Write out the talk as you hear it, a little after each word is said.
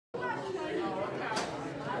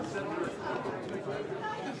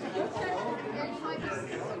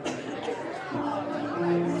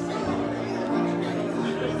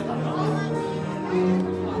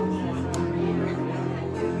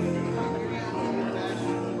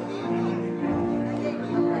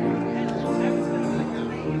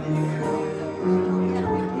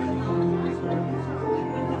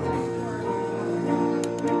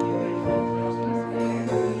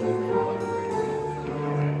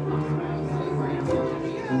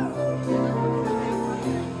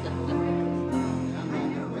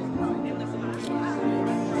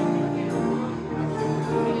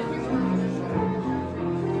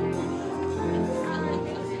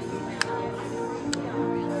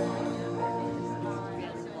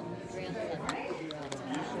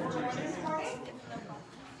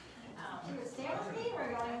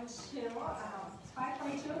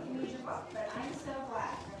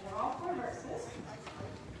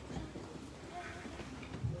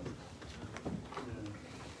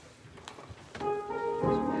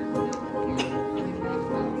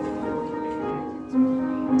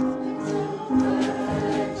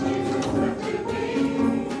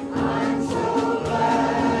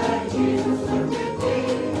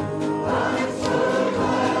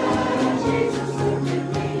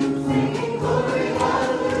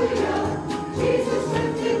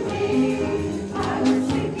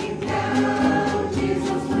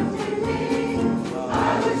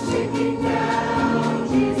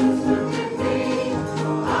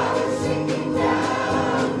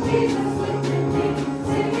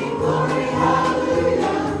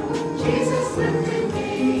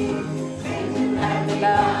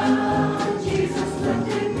bow. Jesus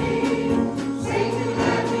lifted me. Satan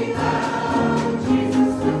had me bound.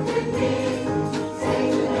 Jesus lifted me.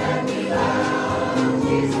 Satan had me bound.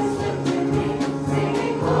 Jesus lifted me.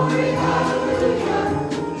 Singing glory, hallelujah.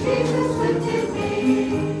 Jesus lifted me.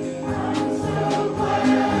 I'm so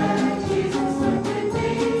glad Jesus lifted me.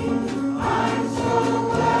 I'm so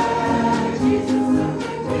glad Jesus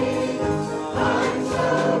lifted me. I'm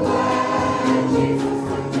so glad Jesus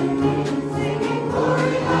lifted me. Singing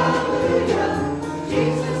glory, hallelujah.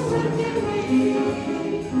 Jesus lifted me.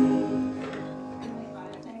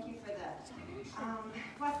 Father, thank you for the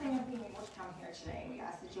blessing of being able to come here today. We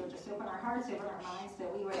ask that you would just open our hearts, open our minds,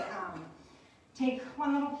 that we would take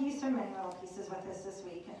one little piece or many little pieces with us this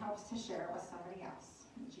week and help us to share it with somebody else.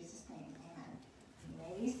 In Jesus' name, amen. You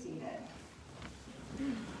may be seated. Do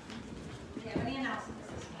you have any announcements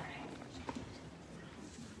this morning?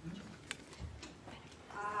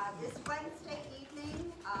 This Wednesday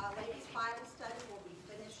evening, Ladies Bible Study will be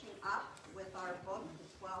finishing up with our book, The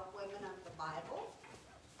 12 Women of the Bible.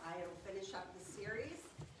 It'll finish up the series.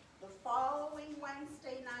 The following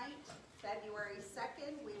Wednesday night, February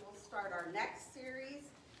 2nd, we will start our next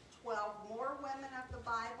series, 12 More Women of the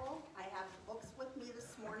Bible. I have the books with me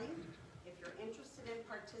this morning. If you're interested in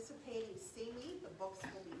participating, see me. The books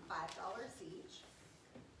will be $5 each.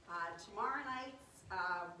 Tomorrow night,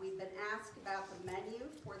 we've been asked about the menu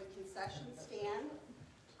for the concession stand.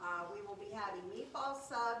 We will be having meatball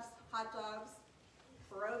subs, hot dogs,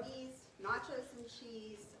 pierogies, nachos and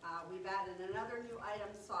cheese. We've added another new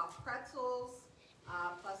item, soft pretzels,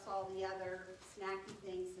 plus all the other snacky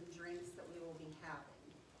things and drinks that we will be having.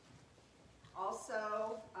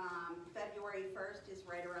 Also, February 1st is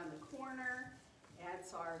right around the corner.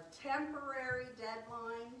 It's our temporary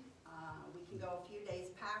deadline. We can go a few days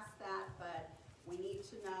past that, but we need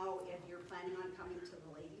to know if you're planning on coming to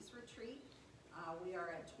the ladies' retreat. We are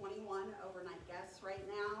at 21 overnight guests right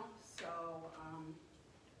now, so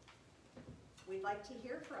we'd like to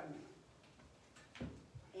hear from you.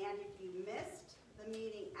 And if you missed the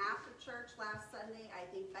meeting after church last Sunday, I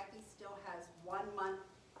think Becky still has 1 month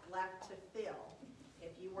left to fill.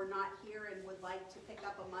 If you were not here and would like to pick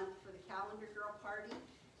up a month for the Calendar Girl Party,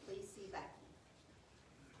 please see Becky.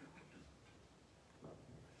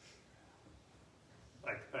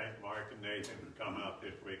 I'd like to thank Mark and Nathan for coming out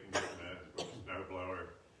this week and getting the snow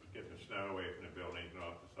blower, getting the snow away from the buildings and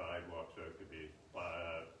off the sidewalk so it could be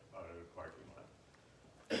out of the parking lot.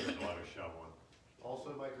 There's a lot of shoveling.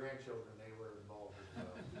 Also, my grandchildren, they were involved as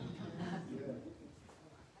well. So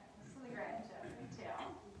the grandchildren too.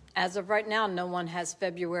 As of right now, no one has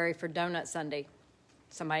February for Donut Sunday.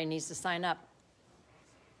 Somebody needs to sign up.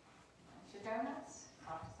 Want your donuts?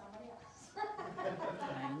 Talk to somebody else.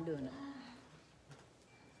 I'm doing it.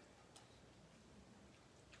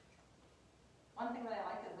 One thing that I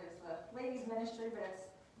like is there's the ladies ministry, but it's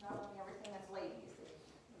not only everything that's ladies. It's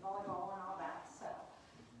volleyball and all that, so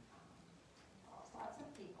lots of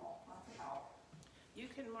people, lots of help. You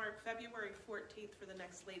can mark February 14th for the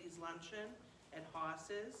next ladies luncheon at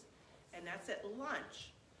Haas's, and that's at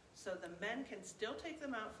lunch, so the men can still take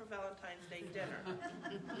them out for Valentine's Day dinner. We'll be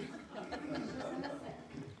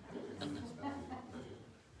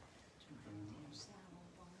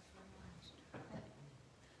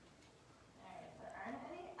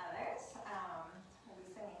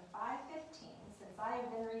singing 515, Since I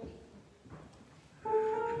Have Been Redeemed. Since I have been redeemed.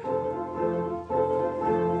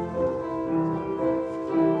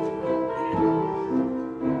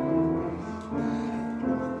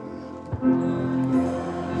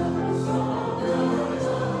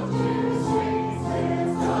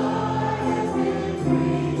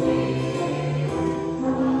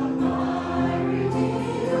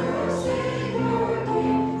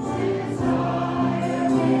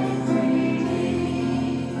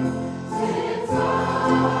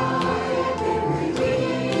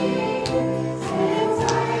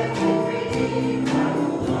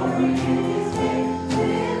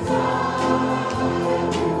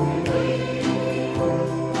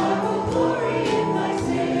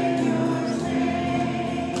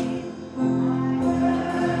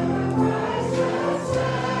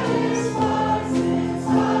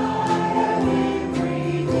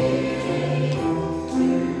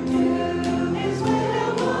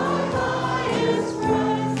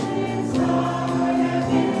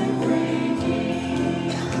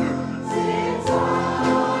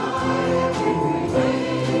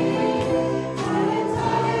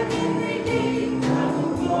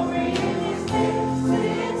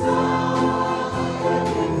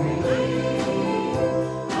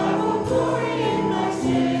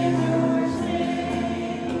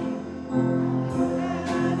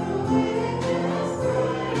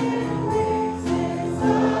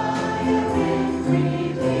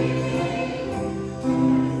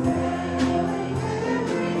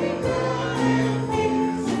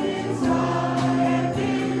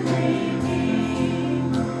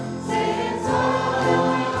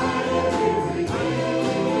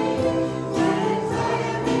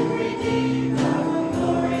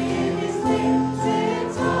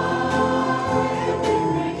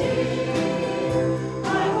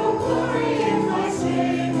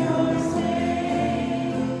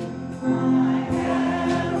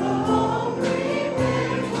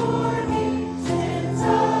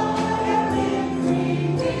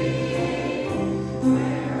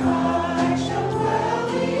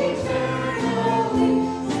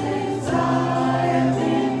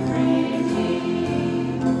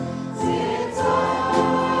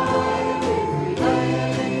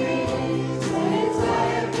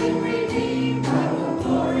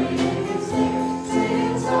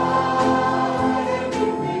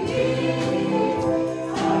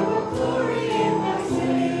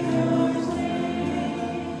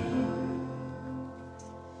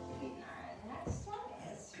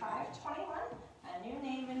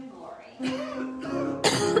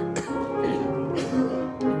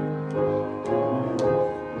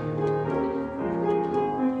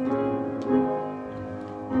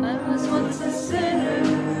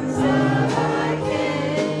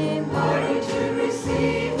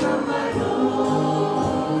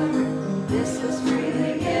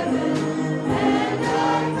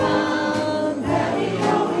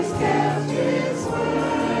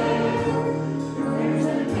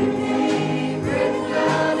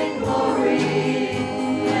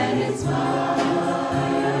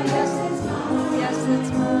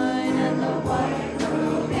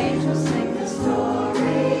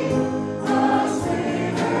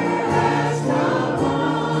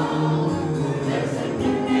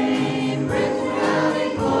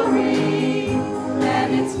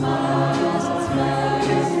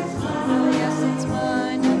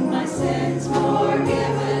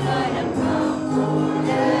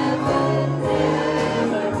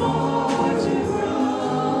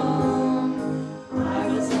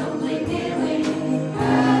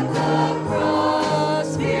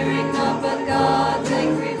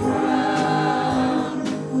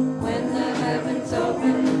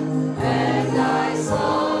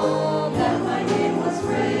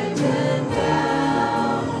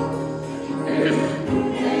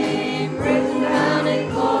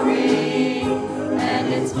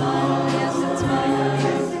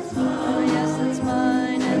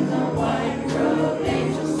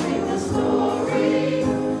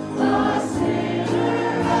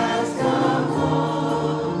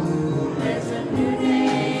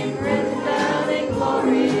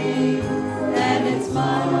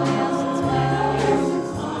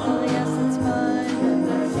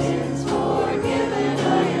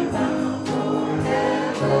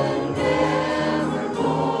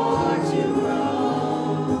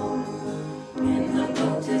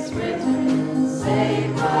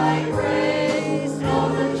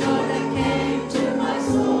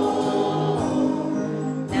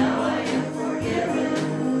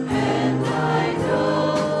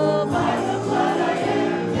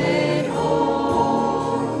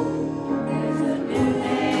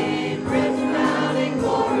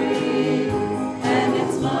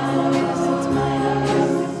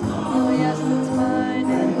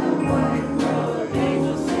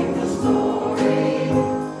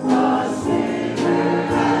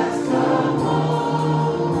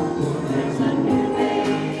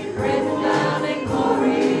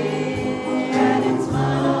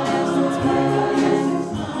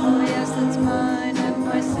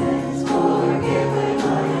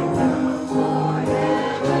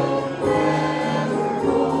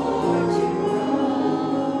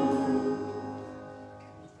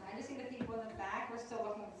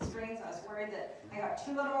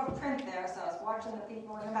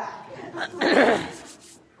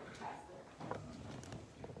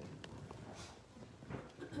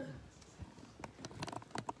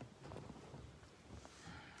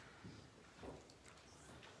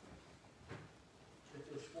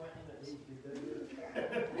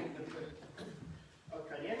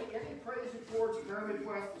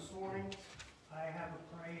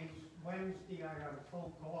 Wednesday, I got a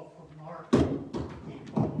phone call from Mark. He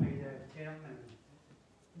told me that Tim and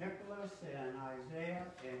Nicholas and Isaiah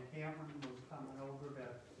and Cameron was coming over to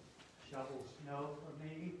shovel snow for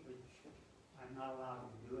me, which I'm not allowed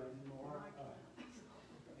to do anymore.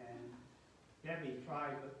 And Debbie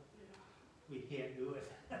tried, but we can't do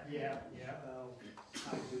it. Yeah. So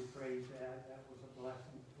I do praise that. That was a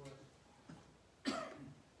blessing for us.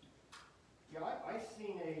 Yeah,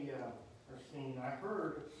 I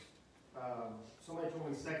heard, somebody told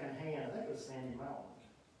me secondhand, I think it was Sandy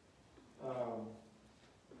Mountain.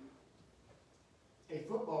 A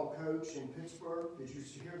football coach in Pittsburgh, did you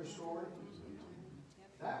hear the story?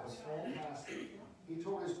 That was fantastic. He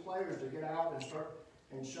told his players to get out and start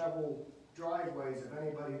and shovel driveways if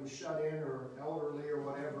anybody was shut in or elderly or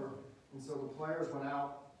whatever. And so the players went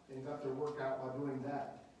out and got their workout by doing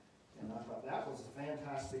that. And I thought that was a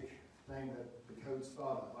fantastic thing that the coach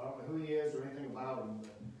thought of. I don't know who he is or anything about him, but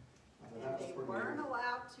I thought that was They pretty weren't good.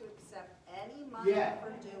 allowed to accept any money Yeah.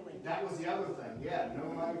 for doing it. That was the other thing, yeah, no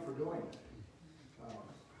money for doing it.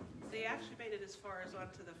 They actually made it as far as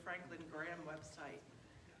onto the Franklin Graham website.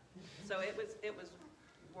 So it was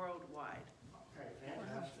worldwide. Okay,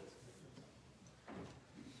 fantastic.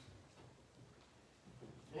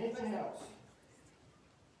 Anything else?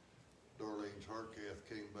 Darlene's heart cath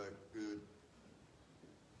came back good.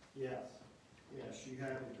 Yes. Yes, she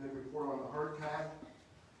had a good report on the heart attack.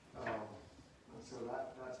 And so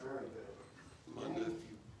that's very good.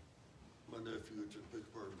 My nephew is in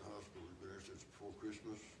Pittsburgh Hospital. He's been there since before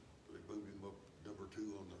Christmas. They moved him up number 2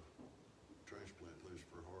 on the transplant list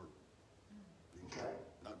for heart. He's Okay.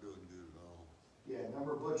 not doing good at all. Yeah,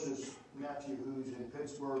 remember Butch's nephew who's in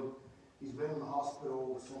Pittsburgh. He's been in the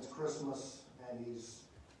hospital since Christmas, and he's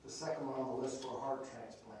the second one on the list for a heart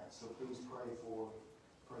transplant. So please pray for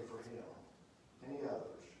him. Any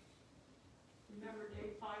others? Remember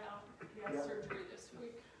Dave Fidel, he had Yep. surgery this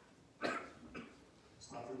week.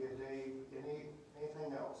 Let's not forget Dave.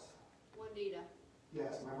 Anything else? Juanita.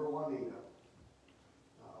 Yes, remember Juanita.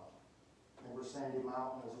 Remember Sandy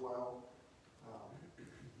Mountain as well.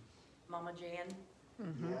 Mama Jan?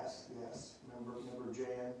 Yes. Remember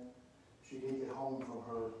Jan. She did get home from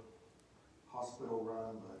her hospital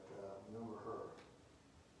run, but remember her.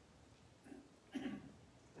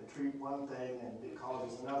 They treat one thing and it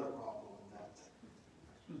causes another problem in that.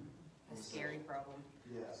 A scary problem.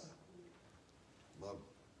 Yes. What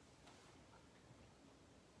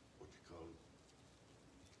you call it?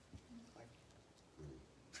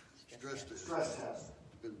 Stress test. Stress test.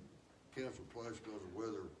 Been canceled twice because of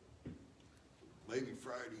weather. Maybe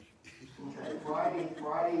Friday. Okay,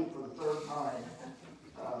 Friday for the third time.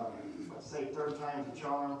 Let's say third time's a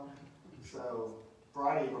charm. So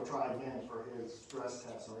Friday we'll try again for his stress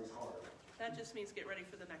test on his heart. That just means get ready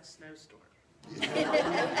for the next snowstorm.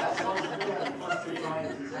 That's what we're doing the first 2 times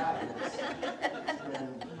he's had this. And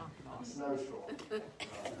then snowstorm.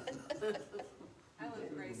 I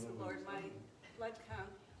would praise the Lord. My blood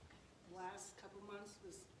count the last couple months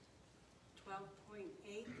was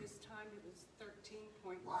 12.8. This time it was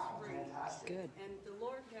 13.3. Wow, fantastic. Good. And the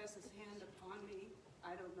Lord has his hand upon me.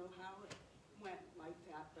 I don't know how it went like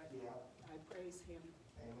that, but Yeah. I praise him.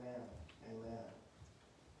 Amen.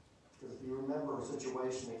 Because if you remember a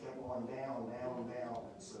situation that kept going down,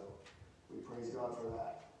 and so we praise God for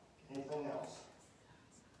that. Anything else?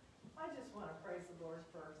 I just want to praise the Lord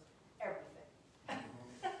for everything. I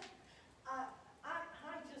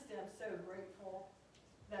just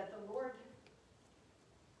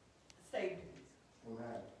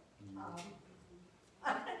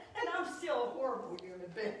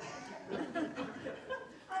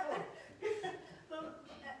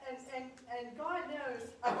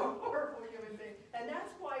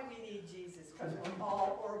because we're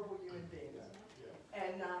all horrible human beings.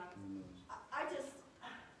 And I just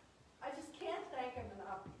can't thank him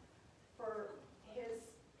enough for his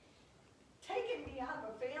taking me out of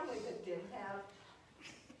a family that didn't have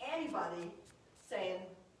anybody saying,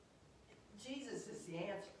 Jesus is the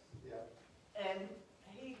answer. Yeah. And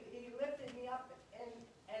he lifted me up,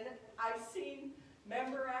 and I've seen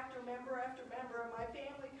member after member after member of my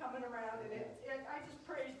family coming around, and I just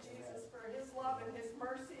praise Jesus for his love and his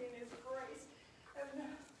mercy and his grace and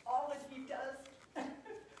all that he does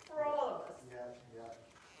for all of us, Yeah, yeah,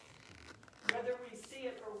 whether we see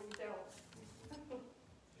it or we don't.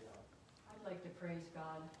 yeah. I'd like to praise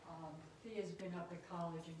God. Thea's been up at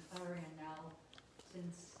college in Clarion now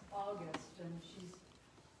since August, and she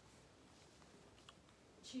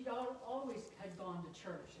always had gone to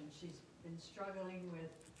church, and she's been struggling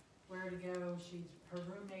with where to go. Her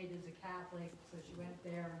roommate is a Catholic, so she went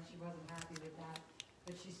there, and she wasn't happy with that.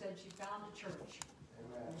 But she said she found a church,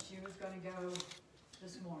 Amen. and she was going to go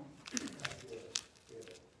this morning. That's good, good.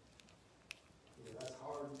 Yeah, that's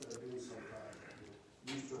hard to do sometimes.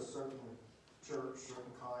 You're used to a certain church,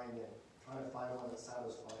 certain kind, and trying to find one that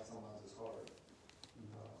satisfies sometimes is hard.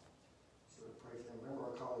 So pray for them. Remember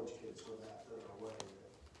our college kids for that, that are away, that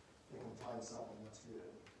they can find something that's good.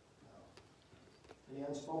 Any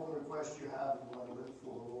unspoken requests you have, you want to lift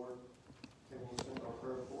before the Lord? Can you sing our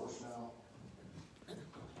prayer for us now?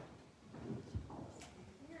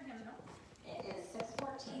 Your hymnal. It is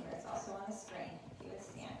 614, but it's also on the screen. If you would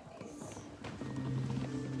stand, please.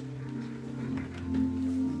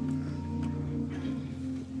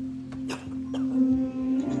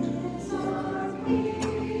 It's our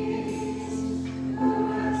peace who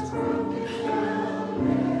has broken down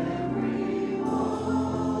every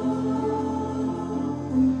wall.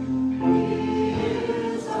 He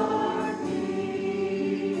is our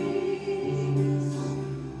peace.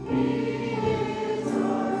 He is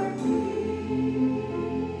our peace.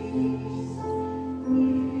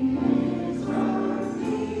 He is our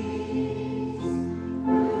peace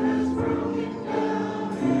who has broken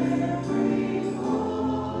down every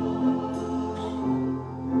wall.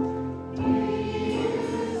 He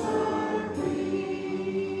is our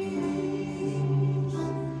peace.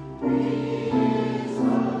 He is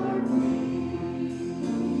our peace.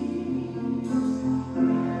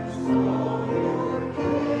 All your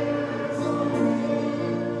cares on Him,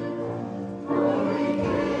 for He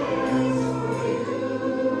cares for you.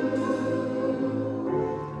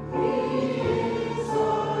 He is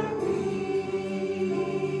our peace.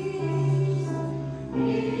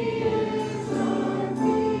 He is our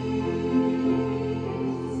peace.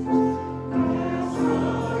 Cast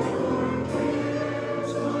all your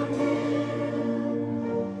cares on Him,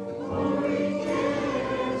 for He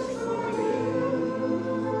cares for you.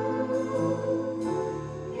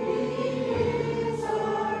 He is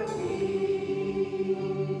our peace.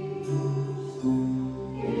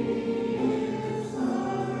 He is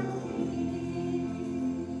our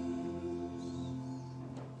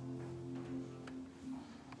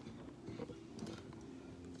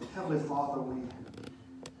Heavenly Father, we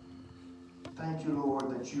thank you, Lord,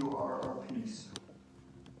 that you are our peace.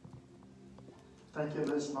 Thank you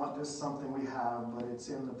that it's not just something we have, but it's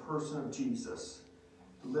in the person of Jesus,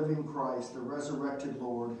 the living Christ, the resurrected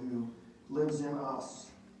Lord who lives in us,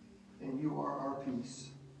 and you are our peace.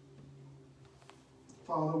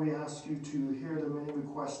 Father, we ask you to hear the many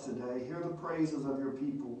requests today. Hear the praises of your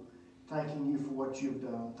people, thanking you for what you've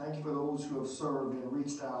done. Thank you for those who have served and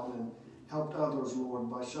reached out and helped others,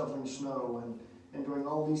 Lord, by shoveling snow and doing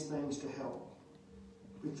all these things to help.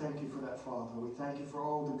 We thank you for that, Father. We thank you for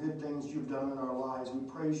all the good things you've done in our lives. We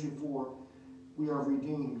praise you for we are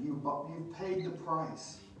redeemed. You've paid the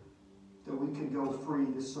price that we could go free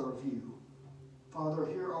to serve you. Father,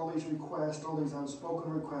 hear all these requests, all these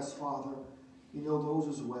unspoken requests, Father. You know those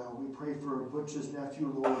as well. We pray for Butch's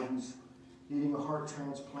nephew, Lord, who's needing a heart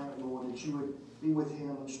transplant, Lord, that you would be with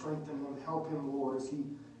him and strengthen him, help him, Lord, as he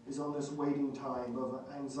is on this waiting time of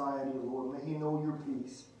anxiety, Lord. May he know your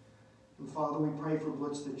peace. And Father, we pray for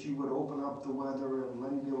Butch that you would open up the weather and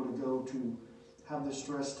let him be able to go to have the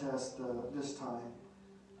stress test this time.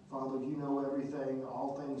 Father, you know everything.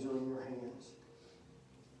 All things are in your hands.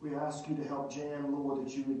 We ask you to help Jan, Lord,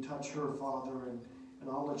 that you would touch her, Father, and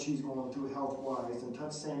all that she's going through health-wise, and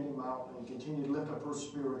touch Sandy Mountain and continue to lift up her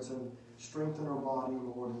spirits and strengthen her body,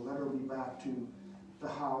 Lord, and let her be back to the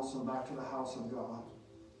house and back to the house of God.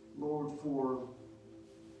 Lord, for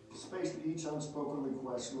space to each unspoken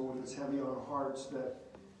request, Lord, that's heavy on our hearts that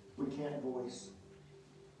we can't voice.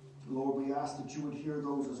 Lord, we ask that you would hear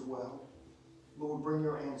those as well. Lord, bring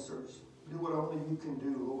your answers. Do what only you can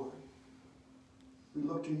do, Lord. We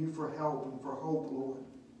look to you for help and for hope, Lord.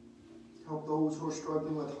 Help those who are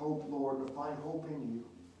struggling with hope, Lord, to find hope in you.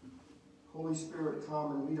 Holy Spirit,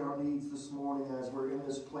 come and meet our needs this morning as we're in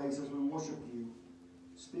this place, as we worship you.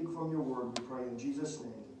 Speak from your word, we pray in Jesus'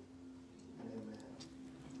 name. And amen.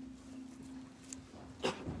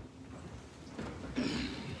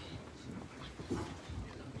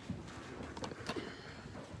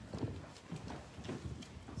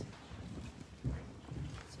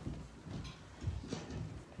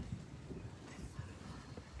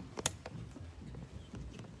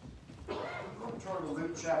 Turn to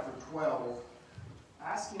Luke chapter 12,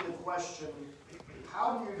 asking the question,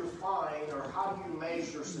 how do you define or how do you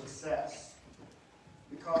measure success?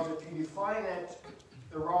 Because if you define it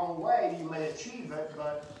the wrong way, you may achieve it,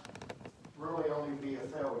 but really only be a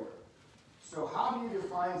failure. So how do you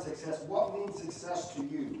define success? What means success to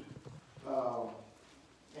you?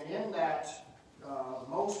 And in that,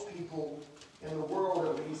 most people in the world,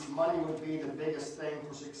 at least, money would be the biggest thing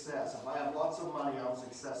for success. If I have lots of money, I'm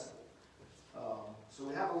successful. So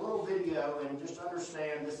we have a little video, and just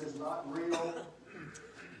understand this is not real.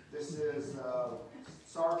 This is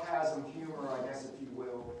sarcasm, humor, I guess, if you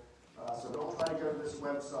will. So don't try to go to this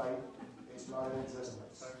website. It's not in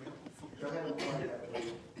existence. Go ahead and play that,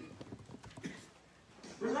 please.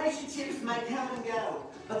 Relationships may come and go,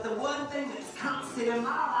 but the one thing that's constant in my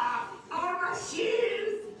life are my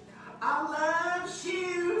shoes. I love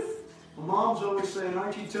shoes. My mom's always saying,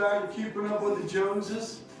 aren't you tired of keeping up with the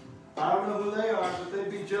Joneses? I don't know who they are, but they'd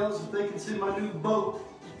be jealous if they could see my new boat.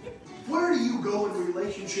 Where do you go when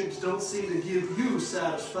relationships don't seem to give you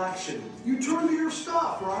satisfaction? You turn to your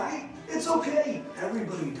stuff, right? It's okay.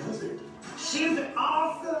 Everybody does it. Shoes are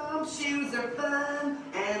awesome, shoes are fun,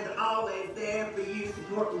 and they're always there for you,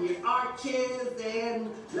 supporting your arches and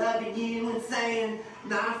loving you and saying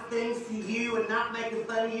nice things to you and not making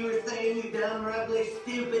fun of you or saying you're dumb or ugly,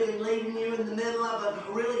 stupid, and leaving you in the middle of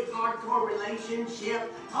a really hardcore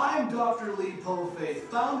relationship. I'm Dr. Lee Pofaith,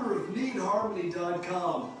 founder of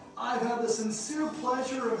NeedHarmony.com. I've had the sincere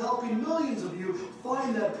pleasure of helping millions of you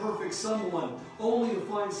find that perfect someone, only to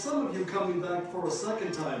find some of you coming back for a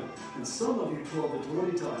second time, and some of you 12 to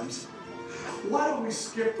 20 times. Why don't we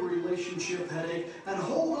skip the relationship headache and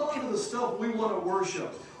hold on to the stuff we want to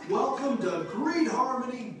worship? Welcome to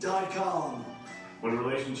GreedHarmony.com. When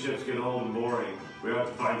relationships get old and boring, we have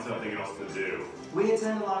to find something else to do. We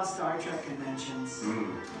attend a lot of Star Trek conventions.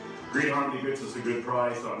 Green Harmony gets us a good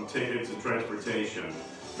price on tickets and transportation.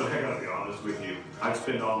 But I gotta be honest with you, I'd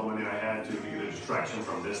spend all the money I had to get a distraction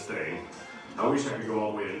from this thing. I wish I could go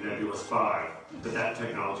all the way to Nebulous 5, but that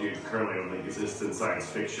technology currently only exists in science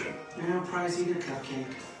fiction. Prize eater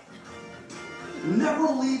cupcake. Never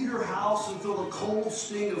leave your house and feel the cold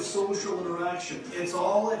sting of social interaction. It's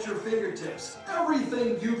all at your fingertips.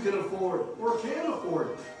 Everything you can afford or can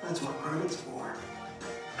afford. That's what credit's for.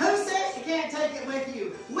 Who says you can't take it with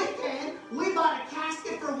you? We can. We bought a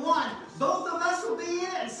casket for one. Both of us will be in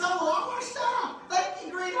it, and so will all our stuff. Thank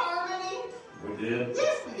you, Green Harmony. We did?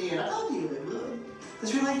 Yes, we did. I told you we would.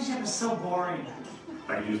 This relationship is so boring.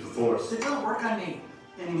 I could use the force. It doesn't work on me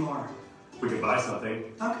anymore. We could buy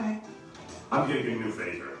something. Okay. I'm getting a new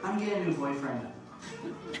phaser. I'm getting a new boyfriend.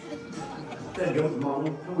 That goes,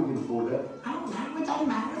 Mama. How we can afford that? I don't know. It don't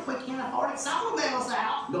matter if we can't afford it. Someone bail us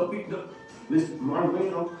out. No, listen,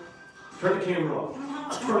 Marlene, turn the camera off.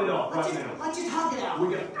 Turn it off right now. Let's just hug it out.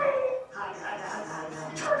 We got.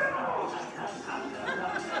 Turn it off.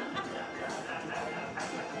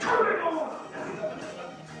 Turn it off.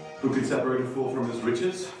 Who can separate a fool from his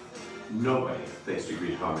riches? Nobody, thanks to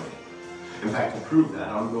Green Harmony. In fact, to prove that,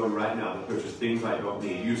 I'm going right now to purchase things I don't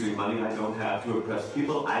need, using money I don't have to impress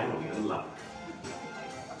people I don't even love.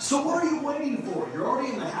 So what are you waiting for? You're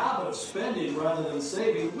already in the habit of spending rather than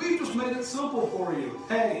saving. We've just made it simple for you.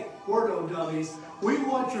 Hey, we're no dummies. We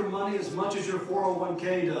want your money as much as your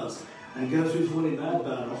 401k does. And guess who's winning that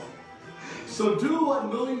battle? So do what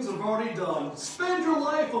millions have already done. Spend your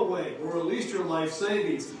life away, or at least your life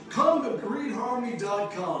savings. Come to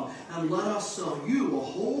GreedHarmony.com and let us sell you a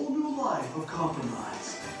whole new life of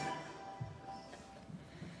compromise.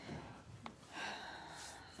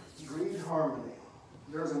 Greed Harmony.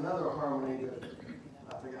 There's another harmony that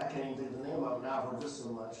I can't even think of the name of it now. I've heard this so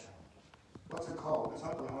much. What's it called? It's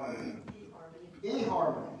not the harmony.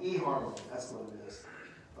 eHarmony. eHarmony. That's what it is.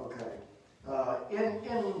 Okay. In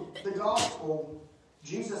the gospel,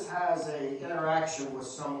 Jesus has an interaction with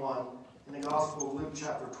someone in the Gospel of Luke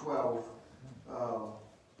chapter 12.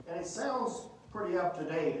 And it sounds pretty up to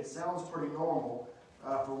date. It sounds pretty normal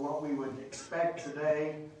for what we would expect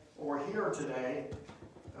today or hear today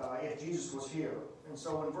if Jesus was here. And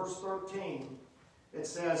so in verse 13, It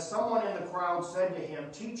says, someone in the crowd said to him,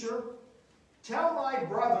 "Teacher, tell my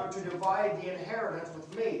brother to divide the inheritance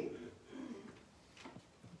with me."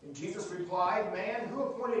 And Jesus replied, "Man, who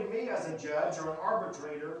appointed me as a judge or an arbiter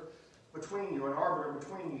between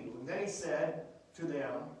you?" And then he said to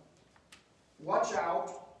them, "Watch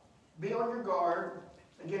out, be on your guard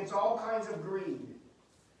against all kinds of greed.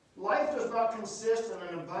 Life does not consist in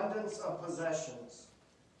an abundance of possessions."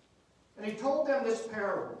 And he told them this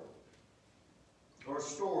parable, or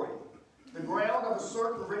story. The ground of a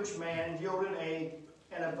certain rich man yielded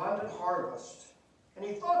an abundant harvest. And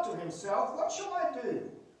he thought to himself, "What shall I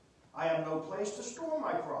do? I have no place to store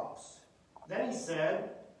my crops." Then he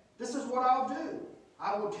said, "This is what I'll do.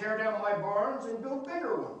 I will tear down my barns and build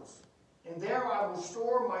bigger ones, and there I will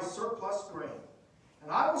store my surplus grain.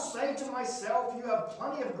 And I will say to myself, you have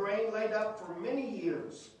plenty of grain laid up for many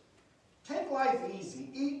years. Take life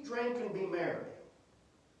easy, eat, drink, and be merry."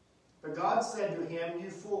 But God said to him, "You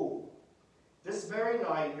fool, this very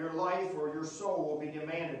night your life or your soul will be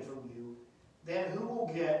demanded from you. Then who will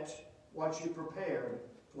get what you prepared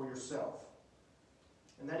for yourself?"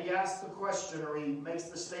 And then he asks the question, or he makes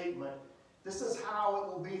the statement, "This is how it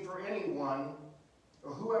will be for anyone,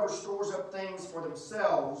 or whoever stores up things for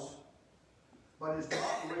themselves, but is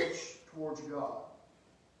not rich towards God."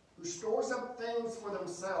 Who stores up things for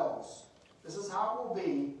themselves. This is how it will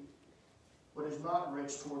be, but is not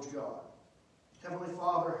rich towards God. Heavenly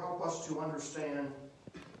Father, help us to understand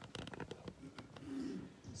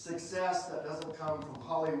success that doesn't come from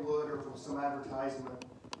Hollywood or from some advertisement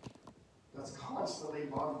that's constantly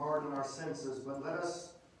bombarding our senses, but let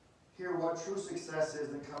us hear what true success is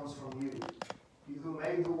that comes from you. You who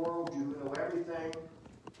made the world, you who know everything,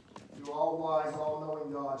 you all-wise,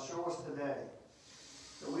 all-knowing God, show us today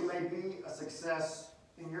that we may be a success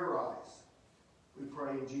in your eyes. We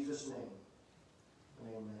pray in Jesus' name.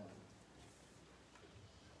 Amen.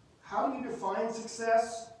 How do you define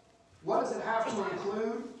success? What does it have to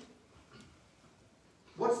include?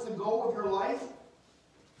 What's the goal of your life?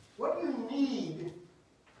 What do you need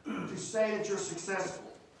to say that you're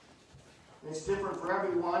successful? And it's different for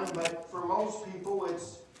everyone, but for most people,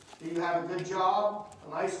 it's, do you have a good job, a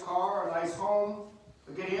nice car, a nice home,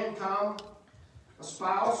 a good income, a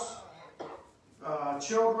spouse,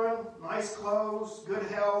 children, nice clothes, good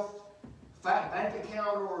health, fat bank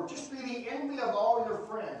account, or just be the envy of all your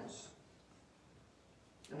friends,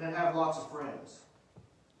 and then have lots of friends.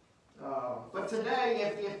 But today,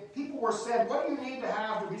 if people were said, what do you need to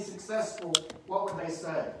have to be successful, what would they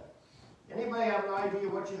say? Anybody have an idea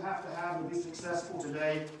what you have to be successful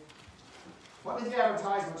today? What did the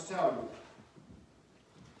advertisements tell you?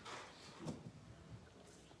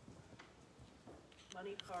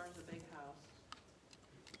 Money, cars, a big house.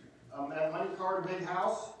 A money, car, a big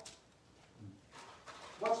house.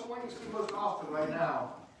 What's the one you see most often right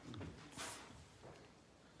now?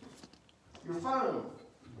 Your phone.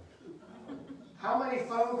 How many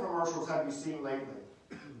phone commercials have you seen lately?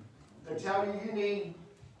 They tell you you need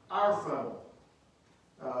our phone.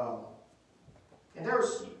 And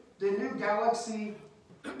there's the new Galaxy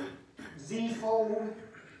Z Fold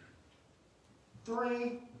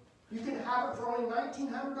 3. You can have it for only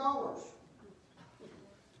 $1,900.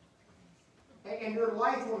 And your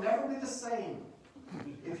life will never be the same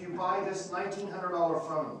if you buy this $1,900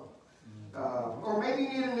 phone. Or maybe you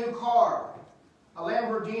need a new car, a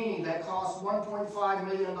Lamborghini that costs $1.5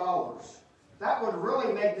 million. That would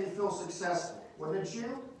really make me feel successful, wouldn't it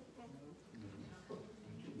you?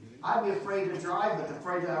 I'd be afraid to drive it,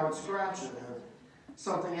 afraid that I would scratch it or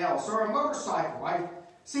something else. Or a motorcycle. I've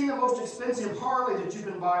seen the most expensive Harley that you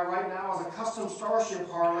can buy right now is a custom Starship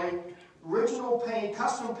Harley, original paint,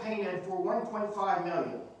 custom painted for $1.5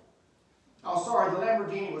 million. Oh, sorry, the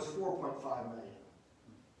Lamborghini was $4.5 million.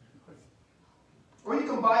 Or you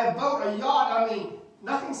can buy a boat, a yacht. I mean,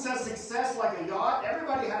 nothing says success like a yacht.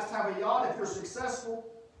 Everybody has to have a yacht if you're successful.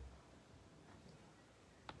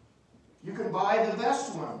 You can buy the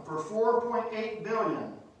best one for $4.8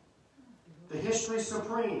 billion. The History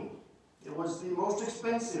Supreme. It was the most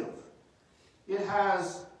expensive. It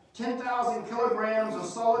has 10,000 kilograms of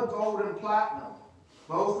solid gold and platinum,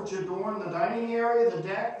 both which adorn the dining area, the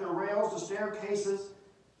deck, the rails, the staircases,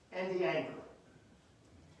 and the anchor.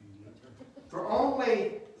 For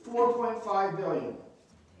only $4.5 billion.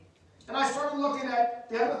 And I started looking at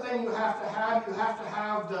the other thing you have to have. You have to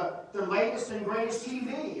have the latest and greatest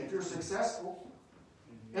TV if you're successful.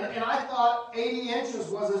 And I thought 80 inches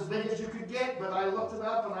was as big as you could get, but I looked it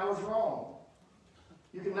up and I was wrong.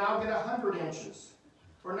 You can now get 100 inches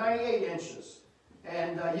or 98 inches.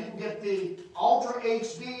 And you can get the Ultra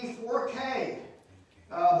HD 4K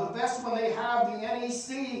The best one they have, the NEC,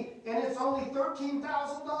 and it's only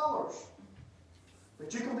 $13,000.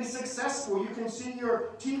 But you can be successful. You can see your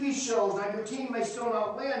TV shows. Now, your team may still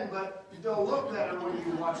not win, but they'll look better when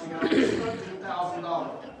you're watching it on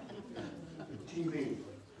 $13,000 TV.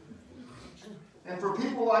 And for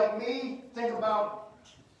people like me, think about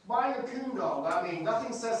buying a coon dog. I mean,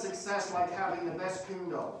 nothing says success like having the best coon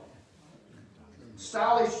dog.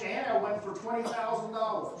 Stylish Anna went for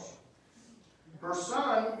 $20,000. Her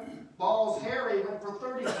son, Balls Harry, went for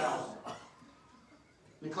 $30,000.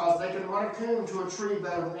 Because they can run a coon to a tree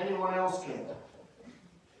better than anyone else can.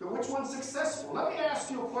 But which one's successful? Let me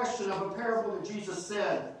ask you a question of a parable that Jesus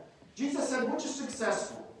said. Jesus said, which is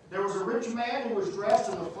successful? There was a rich man who was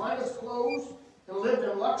dressed in the finest clothes and lived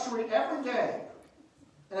in luxury every day.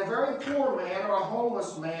 And a very poor man, or a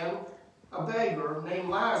homeless man, a beggar named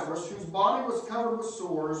Lazarus, whose body was covered with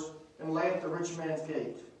sores and lay at the rich man's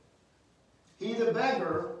gate. He, the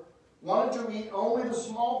beggar, wanted to eat only the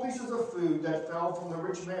small pieces of food that fell from the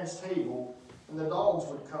rich man's table, and the dogs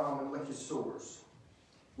would come and lick his sores.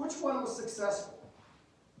 Which one was successful?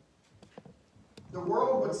 The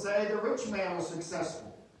world would say the rich man was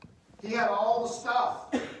successful. He had all the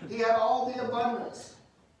stuff. He had all the abundance.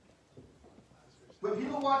 But you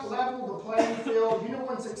know what leveled the playing field? You know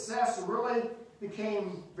when success really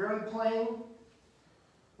became very plain?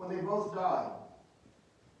 When they both died.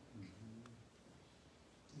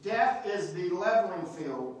 Death is the leveling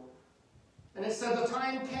field. And it said the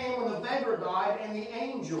time came when the beggar died and the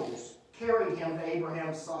angels carried him to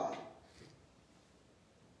Abraham's side.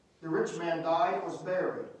 The rich man died and was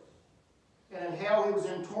buried. And in hell he was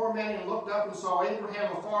in torment and looked up and saw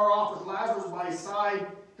Abraham afar off with Lazarus by his side.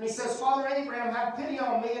 And he says, Father Abraham, have pity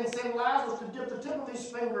on me and send Lazarus to dip the tip of his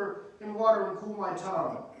finger in water and cool my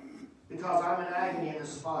tongue, because I'm in agony in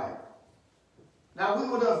this fire. Now we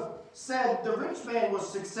would have said the rich man was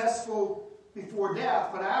successful before death,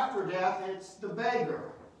 but after death it's the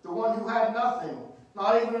beggar, the one who had nothing,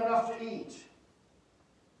 not even enough to eat.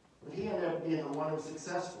 But he ended up being the one who was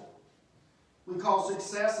successful. We call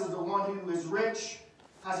success as the one who is rich,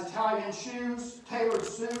 has Italian shoes, tailored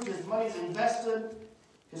suit, his money's invested,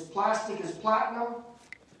 his plastic is platinum,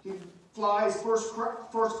 he flies first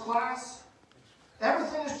class.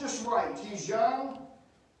 Everything is just right. He's young,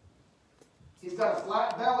 he's got a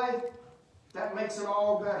flat belly, that makes it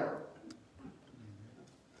all better.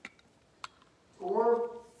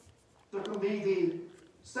 Or there can be the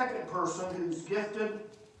second person who's gifted,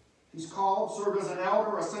 he's called, served as an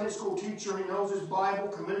elder, a Sunday school teacher, he knows his Bible,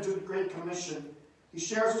 committed to the Great Commission. He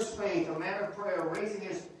shares his faith, a man of prayer, raising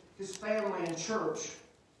his family in church.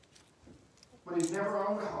 But he's never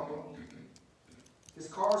owned a home. His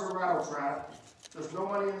car's a rattle trap, there's no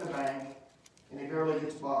money in the bank, and he barely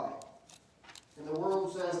gets by. And the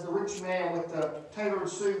world says the rich man with the tailored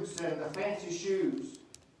suits and the fancy shoes,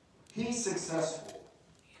 he's successful.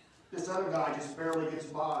 This other guy just barely gets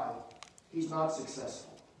by. He's not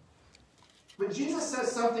successful. But Jesus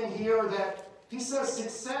says something here that he says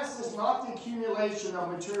success is not the accumulation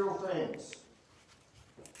of material things.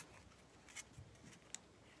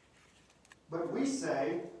 But we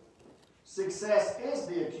say success is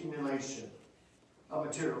the accumulation of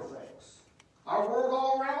material things. Our world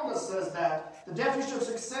all around us says that. The definition of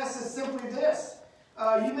success is simply this.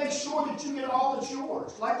 You make sure that you get all that's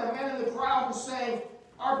yours. Like the man in the crowd who's saying,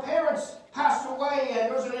 our parents passed away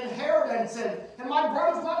and there's an inheritance and my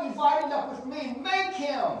brother's not dividing up with me. Make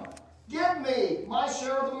him. Give me my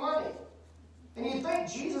share of the money. And you'd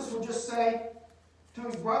think Jesus would just say to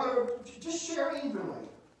his brother, just share evenly.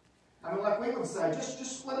 I mean, like we would say,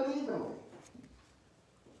 just split it evenly.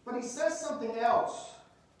 But he says something else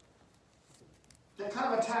that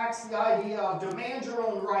kind of attacks the idea of demand your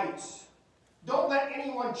own rights. Don't let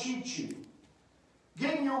anyone cheat you.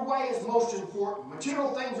 Getting your way is most important.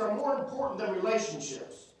 Material things are more important than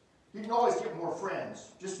relationships. You can always get more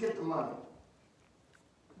friends. Just get the money.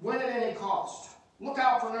 Win at any cost. Look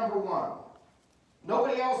out for number one.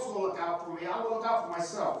 Nobody else will look out for me. I will look out for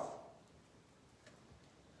myself.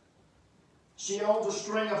 She owns a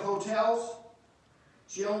string of hotels.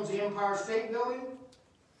 She owns the Empire State Building.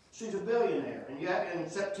 She's a billionaire. And yet, in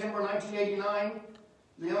September 1989,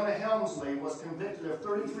 Leona Helmsley was convicted of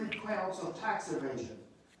 33 counts of tax evasion,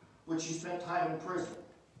 which she spent time in prison.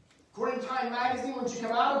 According to Time magazine, when she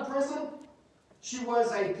came out of prison, she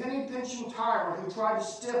was a penny-pinching tyrant who tried to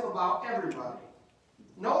stiff about everybody.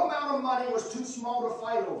 No amount of money was too small to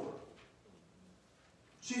fight over.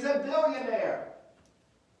 She's a billionaire.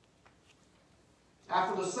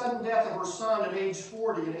 After the sudden death of her son at age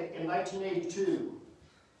 40 in 1982,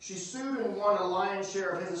 she sued and won a lion's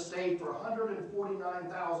share of his estate for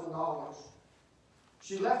 $149,000.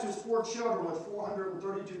 She left his 4 children with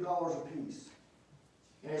 $432 apiece,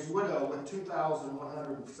 and his widow with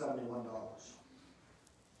 $2,171.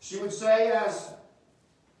 She would say, as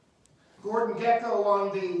Gordon Gekko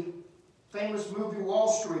on the famous movie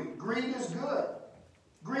Wall Street, greed is good.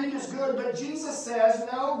 Greed is good, but Jesus says,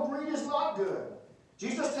 no, greed is not good.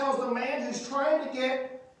 Jesus tells the man who's trying to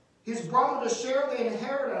get his brother to share the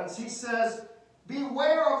inheritance, he says,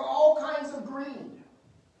 beware of all kinds of greed.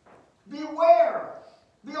 Beware.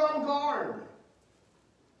 Be on guard.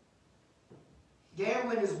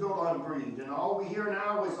 Gambling is built on greed, and all we hear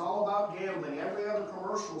now is all about gambling. Every other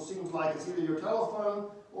commercial seems like it's either your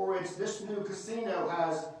telephone or it's this new casino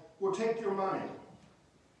will take your money.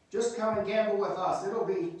 Just come and gamble with us. It'll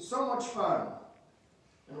be so much fun,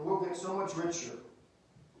 and we'll get so much richer.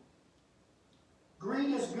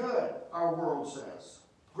 Greed is good, our world says.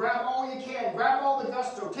 Grab all you can. Grab all the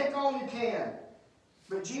gusto. Take all you can.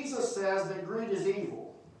 But Jesus says that greed is evil.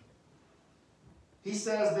 He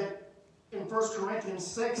says that in 1 Corinthians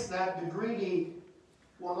 6 that the greedy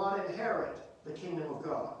will not inherit the kingdom of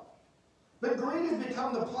God. But greed has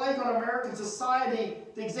become the plague on American society.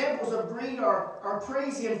 The examples of greed are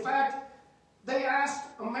crazy. In fact, they asked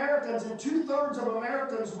Americans, and 2/3 of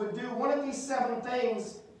Americans would do one of these 7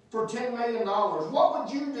 things for $10 million. What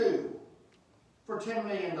would you do for $10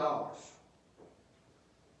 million?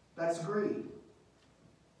 That's greed.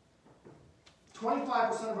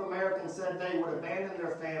 25% of Americans said they would abandon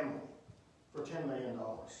their family for $10 million.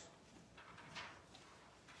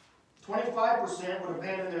 25% would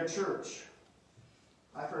abandon their church.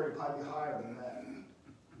 I've heard it probably be higher than that.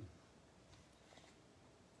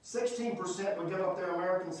 16% would give up their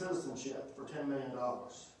American citizenship for $10 million.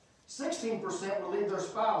 16% would leave their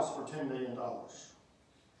spouse for $10 million.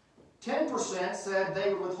 10% said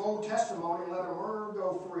they would withhold testimony and let a murderer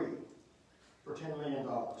go free for $10 million.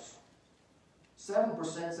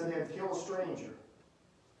 7% said they'd kill a stranger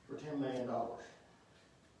for $10 million.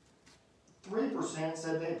 3%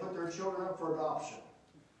 said they'd put their children up for adoption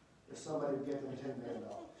if somebody would give them $10 million.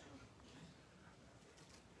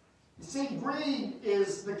 You see, greed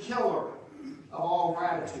is the killer of all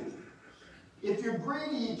gratitude. If you're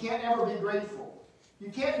greedy, you can't ever be grateful. You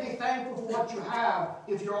can't be thankful for what you have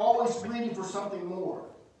if you're always greedy for something more.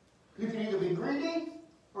 You can either be greedy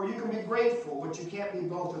or you can be grateful, but you can't be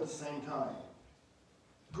both at the same time.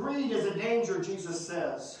 Greed is a danger, Jesus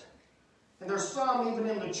says. And there's some, even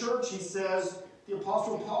in the church, he says, the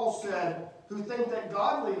Apostle Paul said, who think that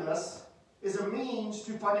godliness is a means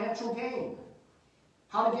to financial gain.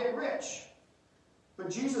 How to get rich. But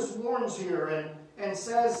Jesus warns here and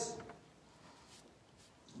says,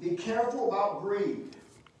 be careful about greed.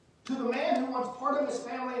 To the man who wants part of his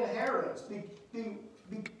family inheritance, be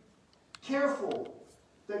careful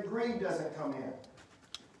that greed doesn't come in.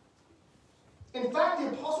 In fact, the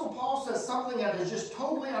Apostle Paul says something that is just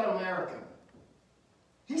totally un-American.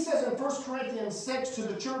 He says in 1 Corinthians 6 to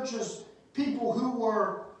the church's people who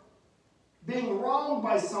were being wronged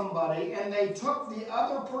by somebody, and they took the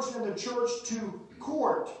other person in the church to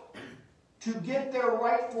court to get their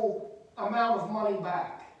rightful amount of money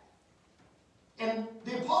back. And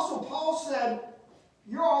the Apostle Paul said,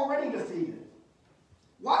 you're already defeated.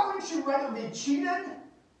 Why wouldn't you rather be cheated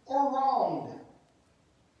or wronged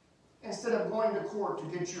instead of going to court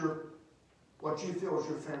to get what you feel is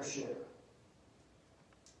your fair share?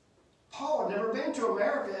 Paul had never been to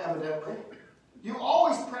America, evidently. You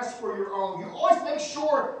always press for your own. You always make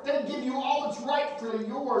sure they give you all that's rightfully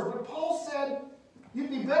yours. But Paul said you'd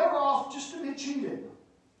be better off just to be cheated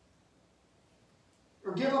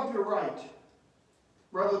or give up your right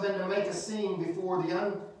rather than to make a scene before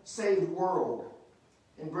the unsaved world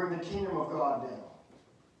and bring the kingdom of God down.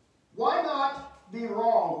 Why not be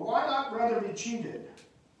wrong? Why not rather be cheated?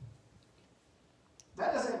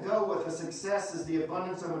 That doesn't go with the success as the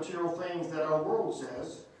abundance of material things that our world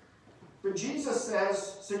says. But Jesus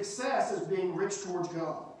says success is being rich towards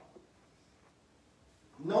God.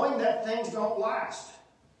 Knowing that things don't last.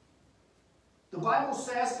 The Bible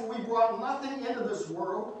says that we brought nothing into this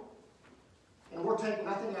world and we're taking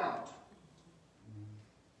nothing out.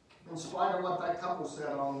 In spite of what that couple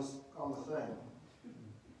said on the thing.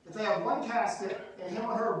 If they have one casket and him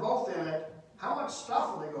and her are both in it, how much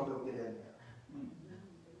stuff are they going to get in there?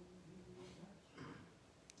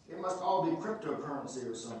 It must all be cryptocurrency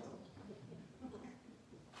or something.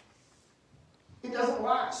 It doesn't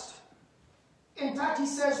last. In fact, he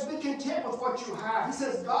says, be content with what you have. He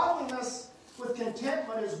says, godliness with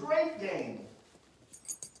contentment is great gain.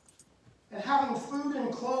 And having food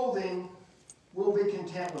and clothing, we'll be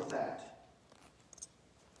content with that.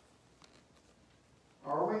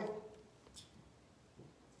 Are we?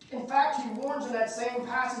 In fact, he warns in that same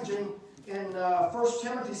passage in 1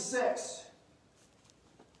 Timothy 6.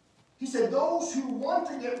 He said, those who want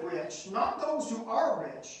to get rich, not those who are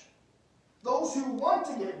rich, those who want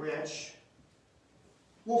to get rich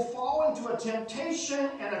will fall into a temptation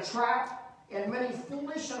and a trap and many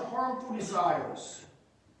foolish and harmful desires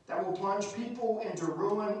that will plunge people into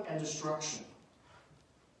ruin and destruction.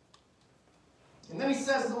 And then he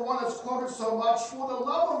says, the one that's quoted so much, for the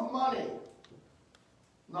love of money,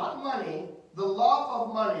 not money, the love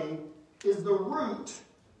of money is the root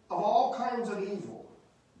of all kinds of evil.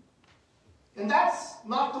 And that's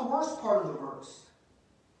not the worst part of the verse.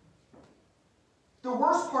 The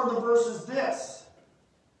worst part of the verse is this.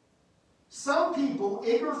 Some people,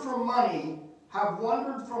 eager for money, have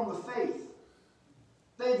wandered from the faith.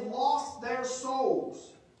 They've lost their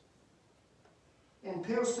souls and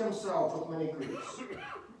pierced themselves with many griefs.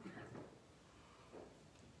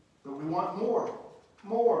 But we want more,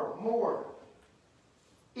 more, more.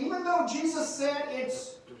 Even though Jesus said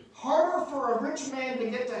it's harder for a rich man to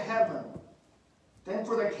get to heaven than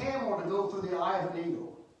for the camel to go through the eye of a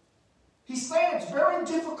needle. He's saying it's very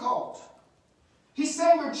difficult. He's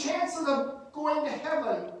saying your chances of going to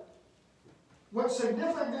heaven went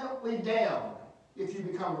significantly down if you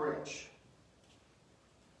become rich.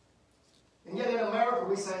 And yet in America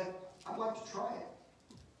we say, I'd like to try it.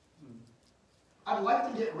 I'd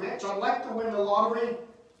like to get rich. I'd like to win the lottery.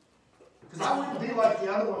 Because I wouldn't be like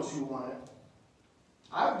the other ones who won it.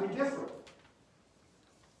 I would be different.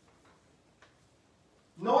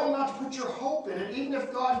 Knowing not to put your hope in it, even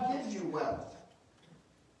if God gives you wealth.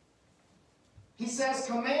 He says,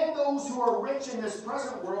 command those who are rich in this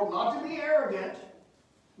present world not to be arrogant,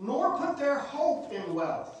 nor put their hope in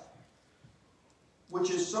wealth, which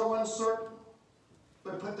is so uncertain,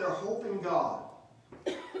 but put their hope in God.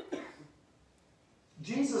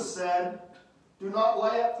 Jesus said, do not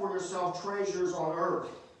lay up for yourself treasures on earth,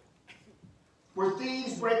 where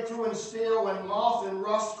thieves break through and steal, and moth and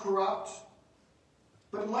rust corrupt.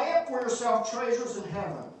 But lay up for yourself treasures in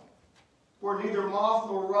heaven, where neither moth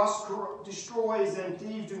nor rust destroys, and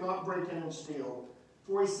thieves do not break in and steal.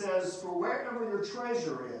 For he says, for wherever your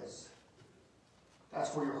treasure is,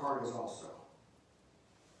 that's where your heart is also.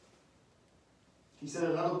 He said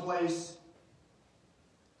in another place,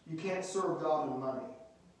 you can't serve God and money.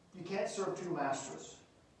 You can't serve two masters.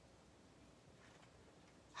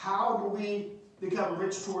 How do we become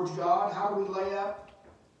rich towards God? How do we lay up?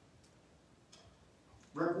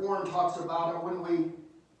 Rick Warren talks about it when we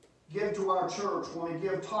give to our church, when we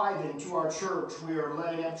give tithing to our church, we are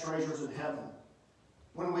laying up treasures in heaven.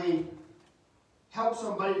 When we help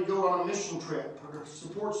somebody to go on a mission trip or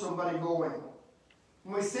support somebody going.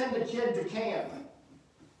 When we send a kid to camp,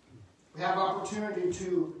 we have opportunity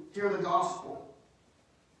to hear the gospel.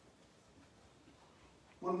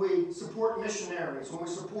 When we support missionaries, when we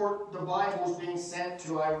support the Bibles being sent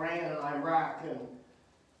to Iran and Iraq, and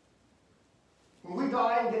when we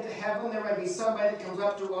die and get to heaven, there may be somebody that comes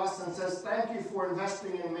up to us and says, thank you for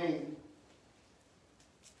investing in me,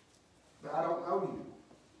 but I don't know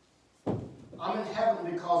you. I'm in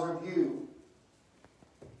heaven because of you.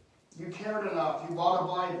 You cared enough. You bought a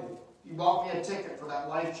Bible. You bought me a ticket for that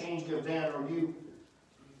life-changing event, or you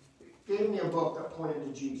gave me a book that pointed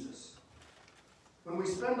to Jesus. When we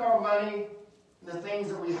spend our money and the things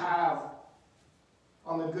that we have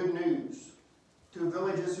on the good news to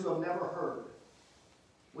villages who have never heard,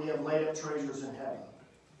 we have laid up treasures in heaven.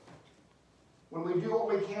 When we do what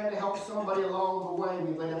we can to help somebody along the way,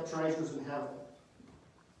 we laid up treasures in heaven.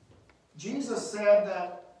 Jesus said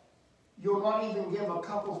that you'll not even give a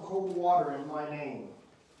cup of cold water in my name,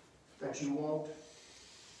 that you won't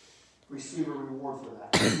receive a reward for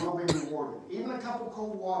that. You will be rewarded. Even a cup of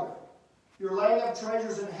cold water. You're laying up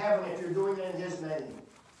treasures in heaven if you're doing it in his name.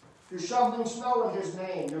 If you're shoveling snow in his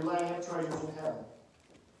name, you're laying up treasures in heaven.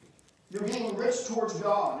 You're being rich towards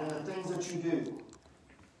God in the things that you do.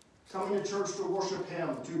 Coming to church to worship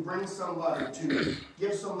him, to bring somebody, to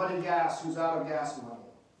give somebody gas who's out of gas money.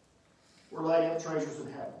 We're laying up treasures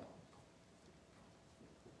in heaven.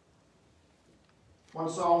 One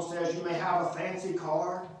song says, you may have a fancy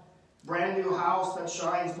car, brand new house that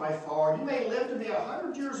shines by far. You may live to be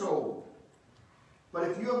 100 years old. But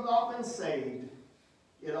if you have not been saved,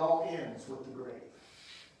 it all ends with the grave.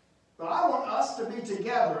 But I want us to be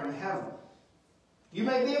together in heaven. You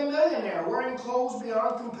may be a millionaire wearing clothes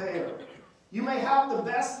beyond compare. You may have the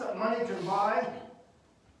best that money can buy.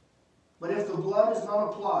 But if the blood is not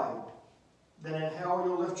applied, then in hell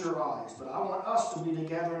you'll lift your eyes. But I want us to be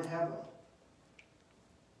together in heaven.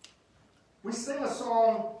 We sing a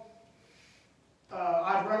song,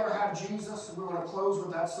 I'd rather have Jesus, and we want to close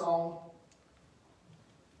with that song.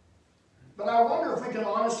 But I wonder if we can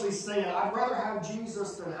honestly say, I'd rather have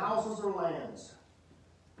Jesus than houses or lands.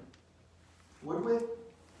 Would we?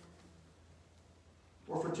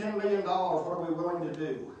 Or for $10 million, what are we willing to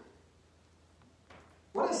do?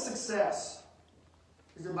 What is success?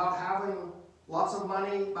 Is it about having lots of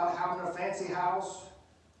money, about having a fancy house?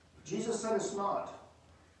 Jesus said it's not.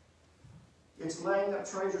 It's laying up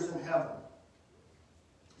treasures in heaven.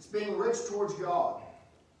 It's being rich towards God.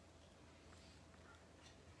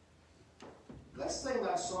 Let's sing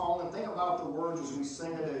that song and think about the words as we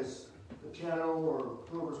sing it, as the piano or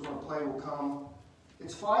whoever's going to play will come.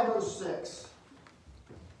 It's 5:06.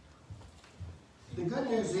 The good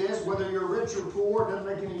news is, whether you're rich or poor, it doesn't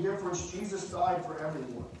make any difference. Jesus died for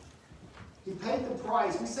everyone. He paid the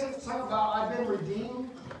price. We say something about, I've been redeemed.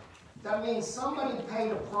 That means somebody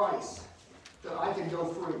paid a price that I can go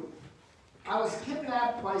free. I was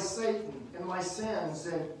kidnapped by Satan in my sins,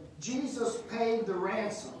 and Jesus paid the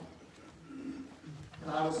ransom,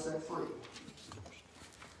 and I was set free.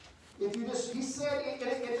 If you just, he said,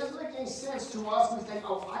 it doesn't make any sense to us. We think,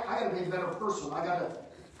 oh, I got to be a better person. I got to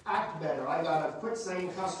act better. I got to quit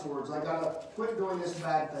saying cuss words. I got to quit doing this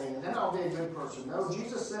bad thing, and then I'll be a good person. No,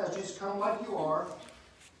 Jesus says, just come like you are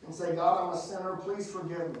and say, God, I'm a sinner. Please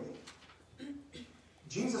forgive me.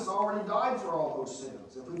 Jesus already died for all those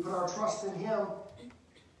sins. If we put our trust in him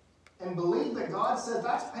and believe that God says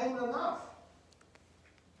that's payment enough.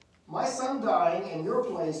 My son dying in your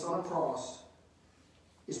place on a cross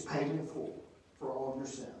is paid in full for all of your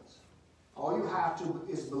sins. All you have to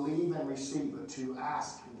is believe and receive it, to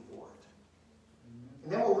ask him for it.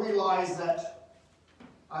 And then we'll realize that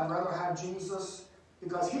I'd rather have Jesus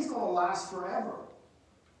because he's going to last forever.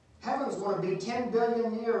 Heaven's going to be 10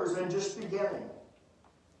 billion years and just beginning.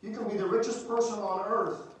 You can be the richest person on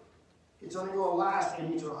earth. It's only going to last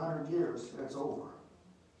 80 to 100 years, and it's over.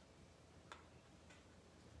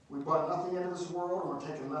 We brought nothing into this world, and we're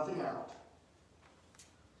taking nothing out.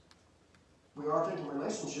 We are taking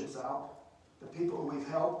relationships out. The people that we've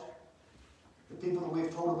helped, the people that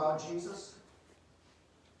we've told about Jesus,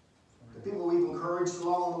 the people we've encouraged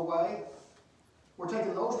along the way, we're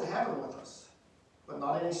taking those to heaven with us, but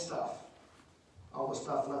not any stuff. All the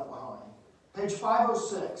stuff left behind. Page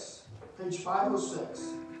 506. Page 506.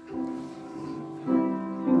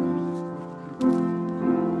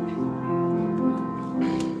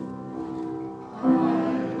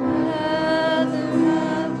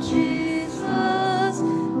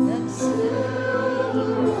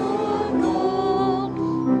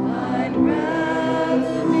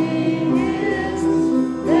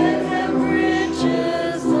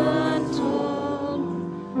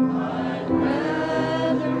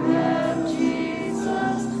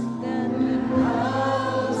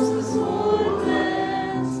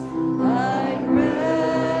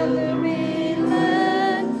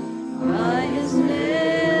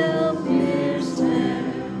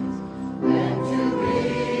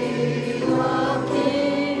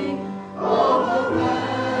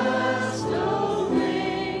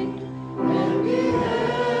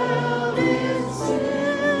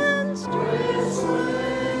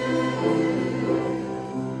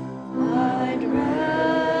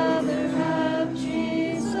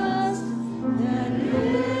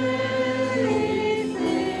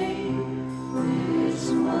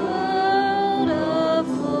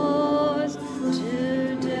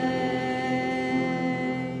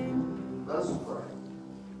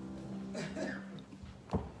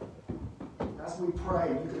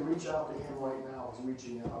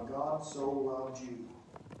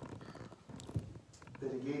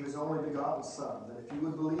 That he gave his only begotten Son, that if you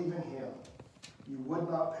would believe in him, you would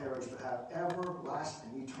not perish, but have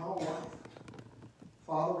everlasting, eternal life.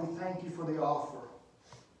 Father, we thank you for the offer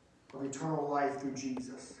of eternal life through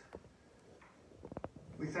Jesus.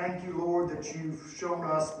 We thank you, Lord, that you've shown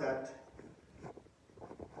us that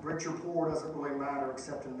rich or poor doesn't really matter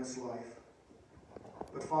except in this life.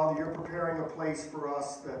 But Father, you're preparing a place for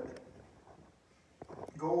us that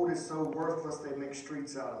gold is so worthless they make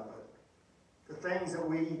streets out of it. The things that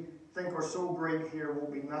we think are so great here will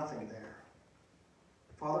be nothing there.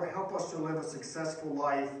 Father, help us to live a successful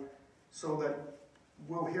life so that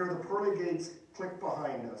we'll hear the pearly gates click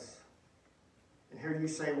behind us and hear you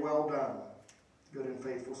say, well done, good and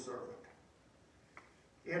faithful servant.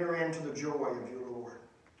 Enter into the joy of your Lord.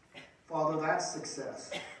 Father, that's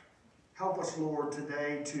success. Help us, Lord,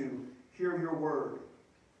 today to hear your word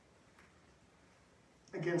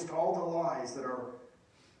against all the lies that are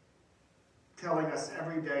telling us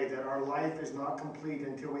every day that our life is not complete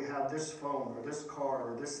until we have this phone or this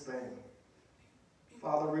car or this thing.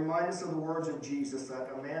 Father, remind us of the words of Jesus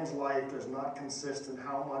that a man's life does not consist in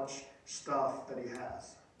how much stuff that he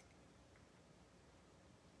has.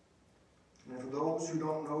 And for those who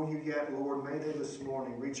don't know you yet, Lord, may they this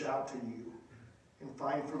morning reach out to you and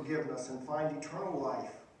find forgiveness and find eternal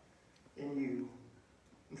life in you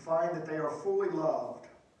and find that they are fully loved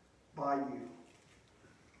by you.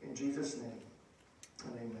 In Jesus' name,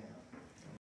 and amen.